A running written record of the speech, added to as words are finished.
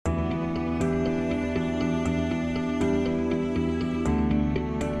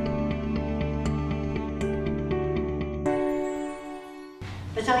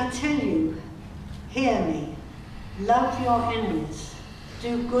I tell you, hear me, love your enemies,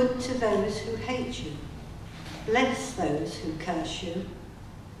 do good to those who hate you, bless those who curse you,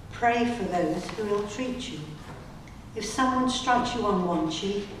 pray for those who ill-treat you. If someone strikes you on one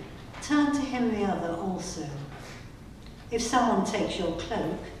cheek, turn to him the other also. If someone takes your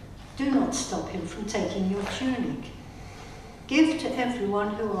cloak, do not stop him from taking your tunic. Give to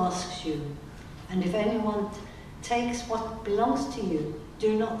everyone who asks you, and if anyone takes what belongs to you,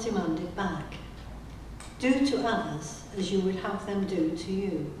 do not demand it back. Do to others as you would have them do to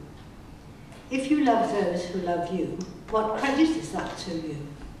you. If you love those who love you, what credit is that to you?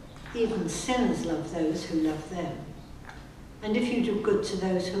 Even sinners love those who love them. And if you do good to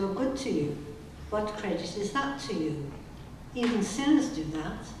those who are good to you, what credit is that to you? Even sinners do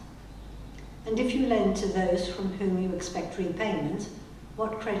that. And if you lend to those from whom you expect repayment,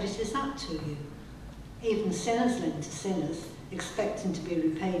 what credit is that to you? Even sinners lend to sinners, expecting to be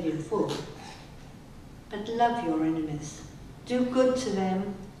repaid in full. But love your enemies, do good to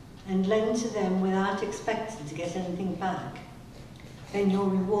them, and lend to them without expecting to get anything back. Then your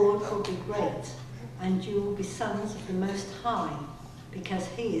reward will be great, and you will be sons of the Most High, because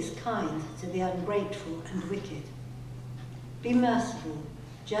he is kind to the ungrateful and wicked. Be merciful,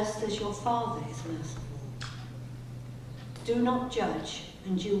 just as your Father is merciful. Do not judge,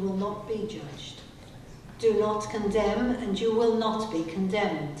 and you will not be judged. Do not condemn, and you will not be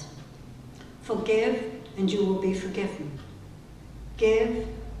condemned. Forgive, and you will be forgiven. Give,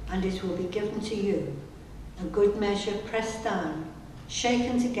 and it will be given to you. A good measure pressed down,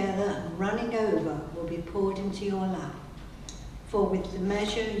 shaken together and running over will be poured into your lap. For with the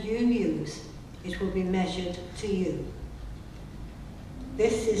measure you use, it will be measured to you.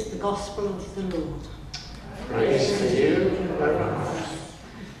 This is the gospel of the Lord. Praise to you, O God.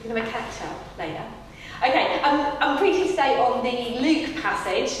 We're going to catch up later. Okay, I'm preaching today on the Luke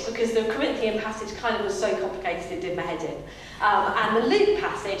passage because the Corinthian passage kind of was so complicated it did my head in. And the Luke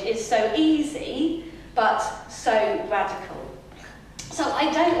passage is so easy, but so radical. So I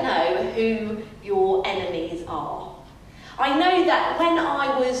don't know who your enemies are. I know that when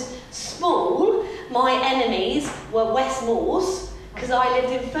I was small, my enemies were West Moors, because I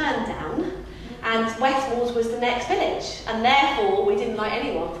lived in Ferndown, and West Moors was the next village, and therefore we didn't like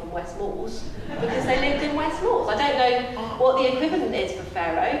anyone from West Moors because they lived in West Moors. I don't know what the equivalent is for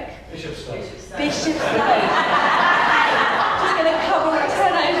Fair Oak. Bishopstoke. Bishopstoke. Just going to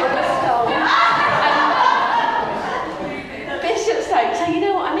turn over a skull. Bishopstoke. So you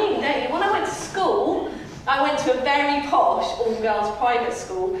know what I mean, don't you? When I went to school, I went to a very posh all-girls private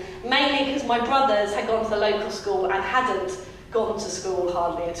school, mainly because my brothers had gone to the local school and hadn't gone to school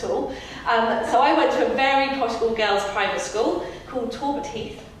hardly at all. So I went to a very posh all-girls private school called Talbot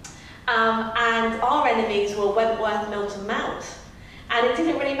Heath. And our enemies were Wentworth, Milton Mount. And it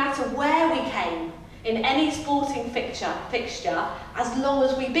didn't really matter where we came in any sporting fixture as long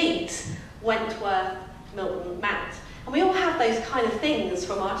as we beat Wentworth, Milton Mount. And we all have those kind of things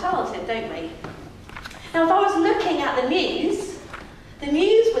from our childhood, don't we? Now, if I was looking at the news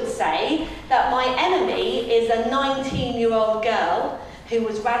would say that my enemy is a 19-year-old girl who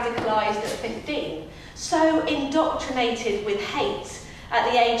was radicalised at 15, so indoctrinated with hate at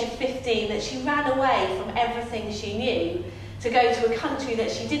the age of 15 that she ran away from everything she knew to go to a country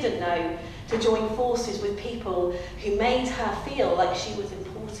that she didn't know, to join forces with people who made her feel like she was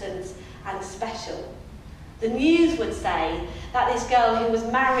important and special. The news would say that this girl who was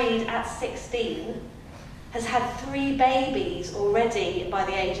married at 16 has had 3 babies already by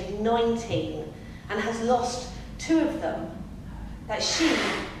the age of 19 and has lost 2 of them, that she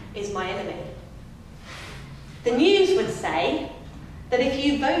is my enemy. The news would say that if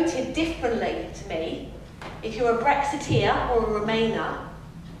you voted differently to me, if you're a Brexiteer or a Remainer,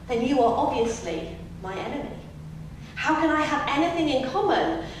 then you are obviously my enemy. How can I have anything in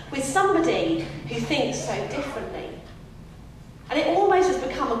common with somebody who thinks so differently? And it almost has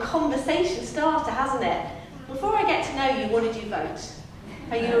become a conversation starter, hasn't it? Before I get to know you, what did you vote?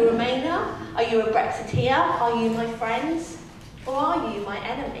 Are you a Remainer? Are you a Brexiteer? Are you my friends? Or are you my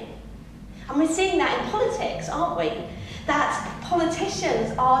enemy? And we're seeing that in politics, aren't we? That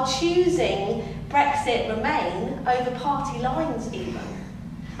politicians are choosing Brexit Remain over party lines even.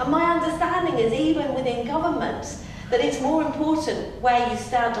 And my understanding is even within government that it's more important where you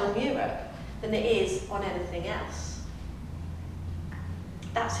stand on Europe than it is on anything else.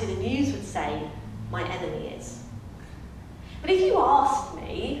 That's who the news would say my enemy is. But if you asked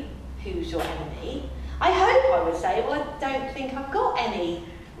me, who's your enemy? I hope I would say, well, I don't think I've got any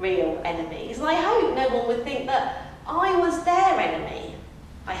real enemies. And I hope no one would think that I was their enemy.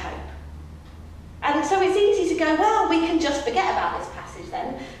 I hope. And so it's easy to go, well, we can just forget about this passage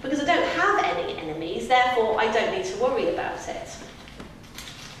then, because I don't have any enemies, therefore I don't need to worry about it.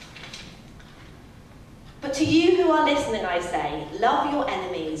 But to you who are listening, I say, love your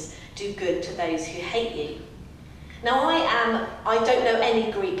enemies, do good to those who hate you. Now I don't know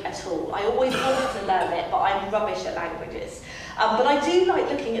any Greek at all. I always wanted to learn it, but I'm rubbish at languages. But I do like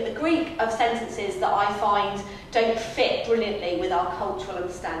looking at the Greek of sentences that I find don't fit brilliantly with our cultural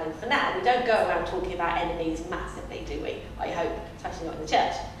understanding for now. We don't go around talking about enemies massively, do we? I hope, especially not in the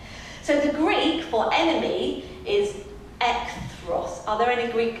church. So the Greek for enemy is ekthros. Are there any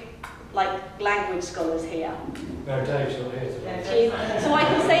Greek language scholars here? No, Dave's not here today. So I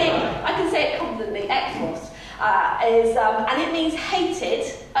can say it confidently. Ekthros is and it means hated,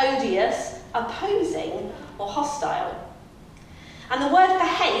 odious, opposing, or hostile. And the word for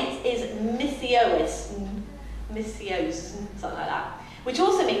hate is mysios, something like that, which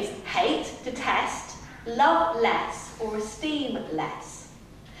also means hate, detest, love less, or esteem less.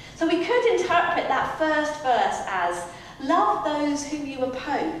 So we could interpret that first verse as love those whom you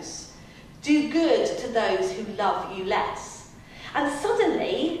oppose, do good to those who love you less. And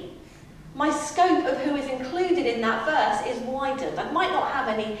suddenly, my scope of who is included in that verse is widened. I might not have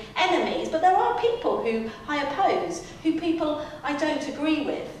any enemies, but there are people who I oppose, people I don't agree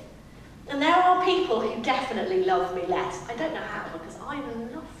with. And there are people who definitely love me less. I don't know how, because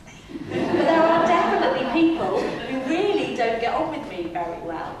I'm lovely. But there are definitely people who really don't get on with me very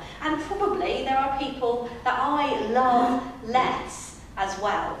well. And probably there are people that I love less as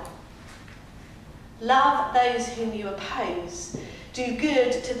well. Love those whom you oppose. Do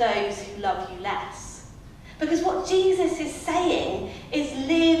good to those who love you less. Because what Jesus is saying is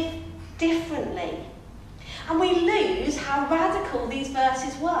live differently. And we lose how radical these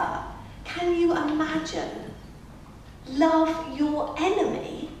verses were. Can you imagine? Love your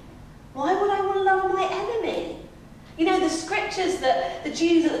enemy? Why would I want to love my enemy? You know, the scriptures that the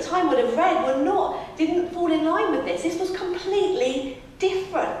Jews at the time would have read didn't fall in line with this. This was completely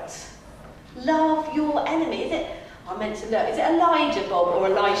different. Love your enemy. Is it Elijah, Bob, or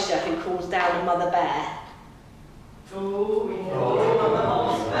Elisha who calls down a mother bear? One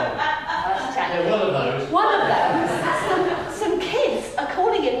of those. One of them. Some kids are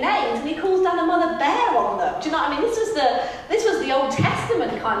calling him names, and he calls down a mother bear on them. Do you know what I mean? This was the Old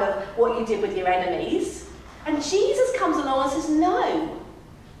Testament kind of what you did with your enemies. And Jesus comes along and says, no,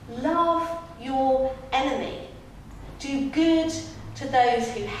 love your enemy. Do good to those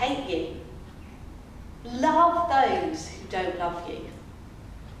who hate you. Love those who don't love you.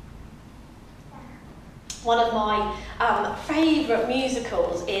 One of my favourite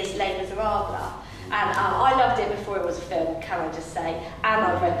musicals is Les Miserables, and I loved it before it was a film, can I just say, and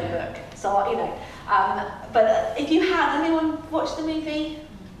I've read the book, so you know. But if you have, anyone watched the movie?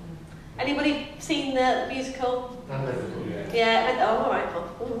 Anybody seen the musical? Yeah, oh, all right,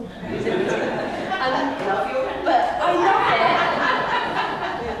 cool. But I love it.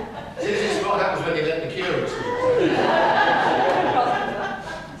 This is what happens when you let the curious.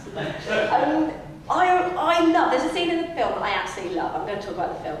 I love, there's a scene in the film that I absolutely love. I'm going to talk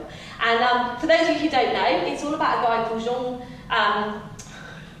about the film. And for those of you who don't know, it's all about a guy called Jean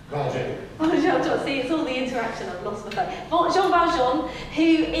Valjean. See, it's all the interaction, I've lost my phone. Jean Valjean,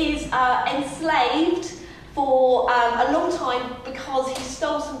 who is enslaved for a long time because he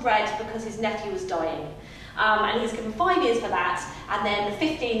stole some bread because his nephew was dying. And he's given 5 years for that, and then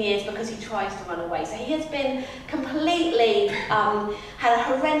 15 years because he tries to run away. So he has been completely, had a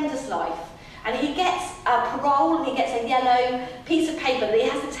horrendous life. And he gets parole, and he gets a yellow piece of paper that he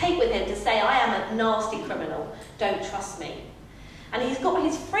has to take with him to say, I am a nasty criminal, don't trust me. And he's got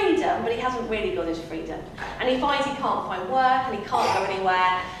his freedom, but he hasn't really got his freedom. And he finds he can't find work, and he can't go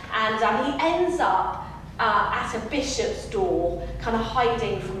anywhere. And he ends up at a bishop's door, kind of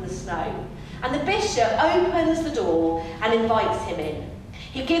hiding from the snow. And the bishop opens the door and invites him in.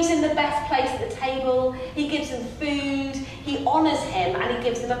 He gives him the best place at the table, he gives him food, he honours him, and he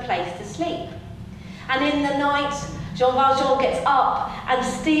gives him a place to sleep. And in the night, Jean Valjean gets up and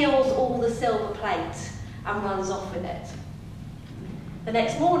steals all the silver plate and runs off with it. The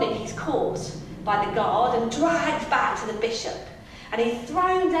next morning, he's caught by the guard and dragged back to the bishop. And he's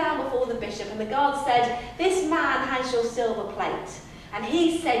thrown down before the bishop, and the guard said, this man has your silver plate. And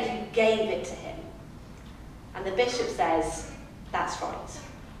he said you gave it to him. And the bishop says, that's right.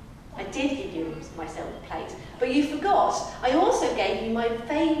 I did give you my silver plate, but you forgot. I also gave you my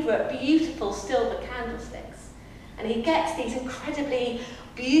favourite beautiful silver candlesticks. And he gets these incredibly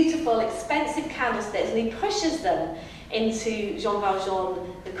beautiful, expensive candlesticks, and he pushes them into Jean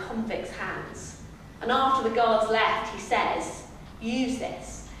Valjean, the convict's hands. And after the guards left, he says, use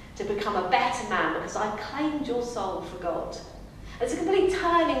this to become a better man, because I've claimed your soul for God. It's a complete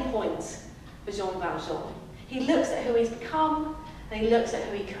turning point for Jean Valjean. He looks at who he's become, and he looks at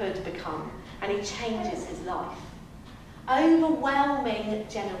who he could become, and he changes his life. Overwhelming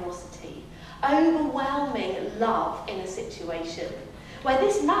generosity, overwhelming love in a situation where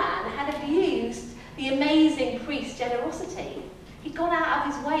this man had abused the amazing priest's generosity. He'd gone out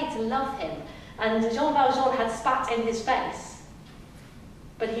of his way to love him, and Jean Valjean had spat in his face.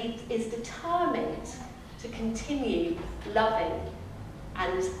 But he is determined to continue loving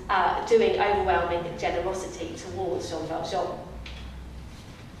and doing overwhelming generosity towards Jean Valjean.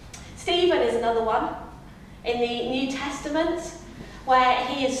 Stephen is another one in the New Testament where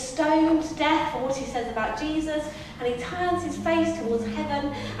he is stoned to death for what he says about Jesus, and he turns his face towards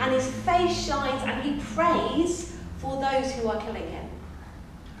heaven and his face shines and he prays for those who are killing him,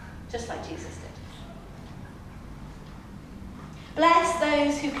 just like Jesus did. Bless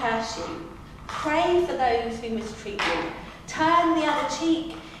those who curse you. Pray for those who mistreat you. Turn the other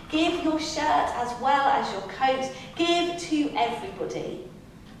cheek. Give your shirt as well as your coat. Give to everybody.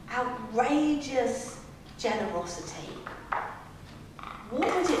 Outrageous generosity.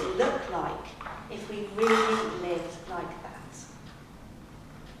 What would it look like if we really lived like that?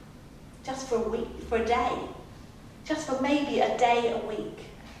 Just for a week, for a day. Just for maybe a day a week.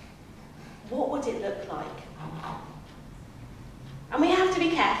 What would it look like? And we have to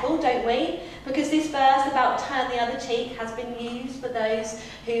be careful, don't we? Because this verse about turn the other cheek has been used for those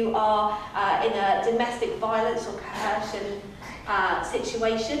who are in a domestic violence or coercion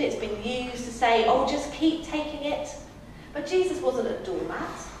situation. It's been used to say, oh, just keep taking it. But Jesus wasn't a doormat.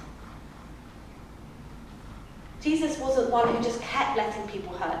 Jesus wasn't one who just kept letting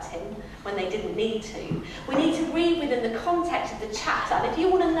people hurt him when they didn't need to. We need to read within the context of the chapter. And if you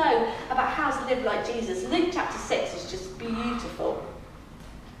want to know about how to live like Jesus, Luke chapter 6 is just beautiful.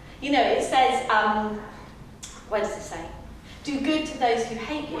 You know, it says, what does it say? Do good to those who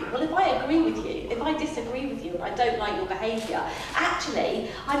hate you. Well, if I agree with you, if I disagree with you and I don't like your behaviour, actually,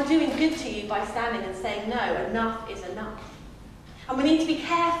 I'm doing good to you by standing and saying, no, enough is enough. And we need to be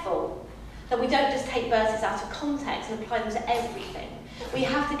careful that we don't just take verses out of context and apply them to everything. We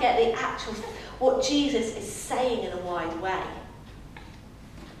have to get the actual, what Jesus is saying in a wide way.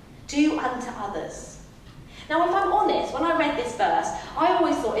 Do unto others. Now, if I'm honest, when I read this verse, I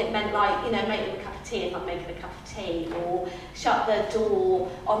always thought it meant like, you know, make them a cup of tea if I'm making a cup of tea, or shut the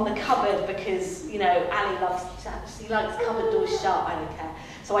door on the cupboard because, you know, Ali he likes cupboard doors shut, I don't care.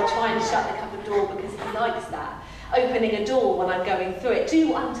 So I try and shut the cupboard door because he likes that. Opening a door when I'm going through it.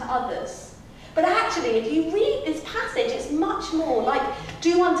 Do unto others. But actually, if you read this passage, it's much more like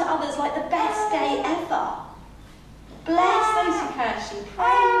do unto others like the best day ever. Bless those who curse you.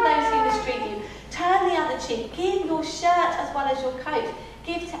 Pray for those who mistreat you. Turn the other cheek. Give your shirt as well as your coat.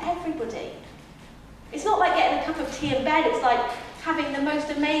 Give to everybody. It's not like getting a cup of tea in bed. It's like having the most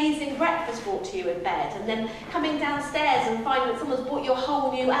amazing breakfast brought to you in bed, and then coming downstairs and finding that someone's bought you a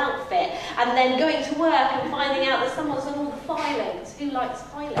whole new outfit, and then going to work and finding out that someone's done all the filings. Who likes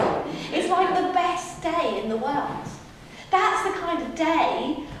filing? It's like the best day in the world. That's the kind of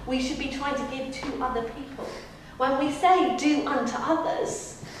day we should be trying to give to other people. When we say do unto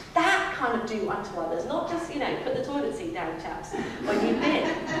others, that kind of do unto others, not just, you know, put the toilet seat down, chaps, when you bin.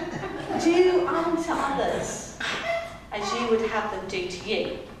 Do unto others as you would have them do to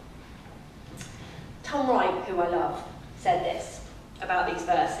you. Tom Wright, who I love, said this about these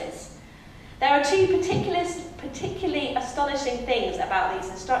verses. There are two particularly astonishing things about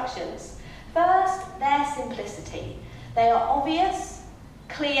these instructions. First, their simplicity. They are obvious,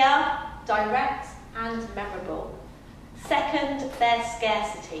 clear, direct, and memorable. Second, their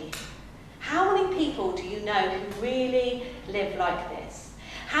scarcity. How many people do you know who really live like this?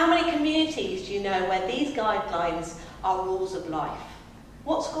 How many communities do you know where these guidelines are rules of life?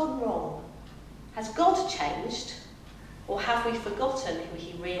 What's gone wrong? Has God changed, or have we forgotten who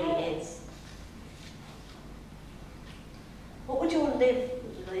he really is? What would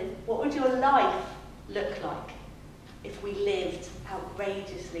your life look like if we lived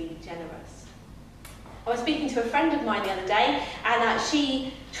outrageously generous? I was speaking to a friend of mine the other day, and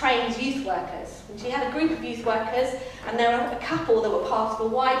she trains youth workers. And she had a group of youth workers, and there were a couple that were part of a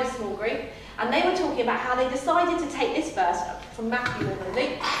wider small group, and they were talking about how they decided to take this verse from Matthew or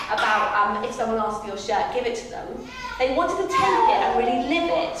Luke about if someone asks for your shirt, give it to them. They wanted to take it and really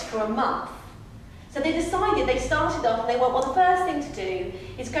live it for a month. So they started off and they went, well, the first thing to do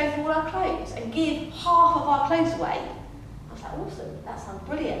is go through all our clothes and give half of our clothes away. I was like, awesome, that sounds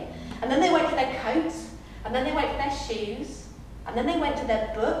brilliant. And then they went to their coats, and then they went to their shoes, and then they went to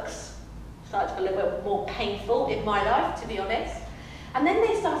their books. Started to be a little bit more painful in my life, to be honest. And then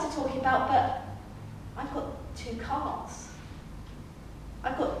they started talking about, but I've got 2 cars.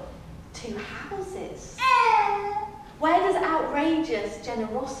 I've got 2 houses. Where does outrageous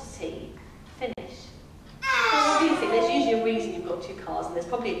generosity finish? Well, what do you think? There's usually a reason you've got 2 cars, and there's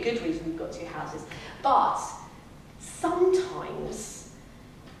probably a good reason you've got 2 houses. But sometimes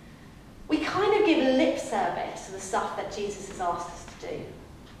we kind of give lip service to the stuff that Jesus has asked us to do.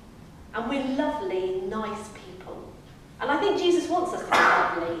 And we're lovely, nice people. And I think Jesus wants us to be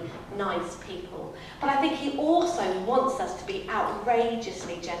lovely, nice people. But I think he also wants us to be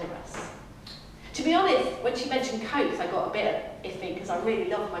outrageously generous. To be honest, when she mentioned coats, I got a bit iffy because I really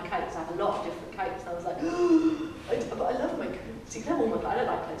love my coats. I have a lot of different coats. I was like, but I love my coats. You can have all my clothes. I don't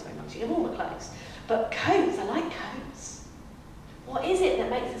like clothes very much. You can have all my clothes. But coats, I like coats. What is it that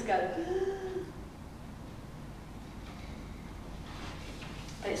makes us go,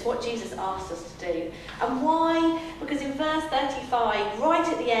 But it's what Jesus asked us to do. And why? Because in verse 35, right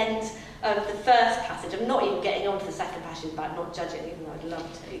at the end of the first passage, I'm not even getting on to the second passage about not judging, even though I'd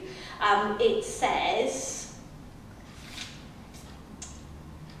love to, it says,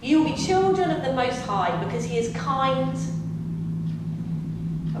 you will be children of the Most High because he is kind.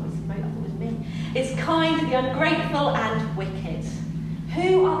 I thought it was me. Is kind to the ungrateful and wicked.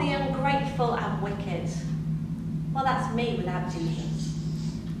 Who are the ungrateful and wicked? Well, that's me without Jesus.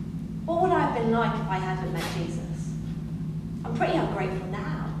 What would I have been like if I hadn't met Jesus? I'm pretty ungrateful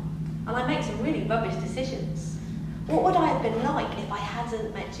now, and I make some really rubbish decisions. What would I have been like if I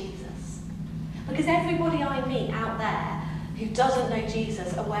hadn't met Jesus? Because everybody I meet out there who doesn't know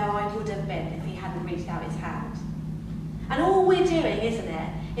Jesus are where I would have been if he hadn't reached out his hand. And all we're doing, isn't it,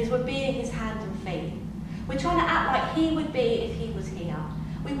 is we're being his hand and feet. We're trying to act like he would be if he was here.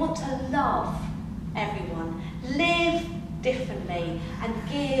 We want to love everyone, live differently, and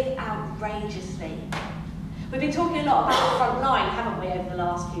give outrageously. We've been talking a lot about the front line, haven't we, over the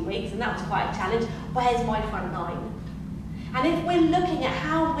last few weeks, and that was quite a challenge. Where's my front line? And if we're looking at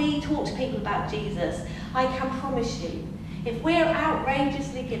how we talk to people about Jesus, I can promise you, if we're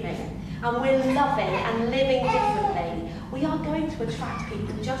outrageously giving, and we're loving and living differently, we are going to attract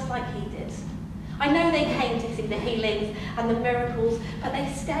people just like he did. I know they came to see the healings and the miracles, but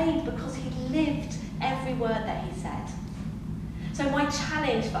they stayed because he lived every word that he said. So my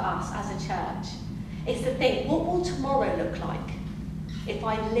challenge for us as a church is to think, what will tomorrow look like if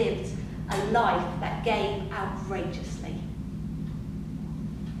I lived a life that gave outrageously?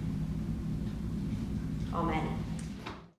 Amen.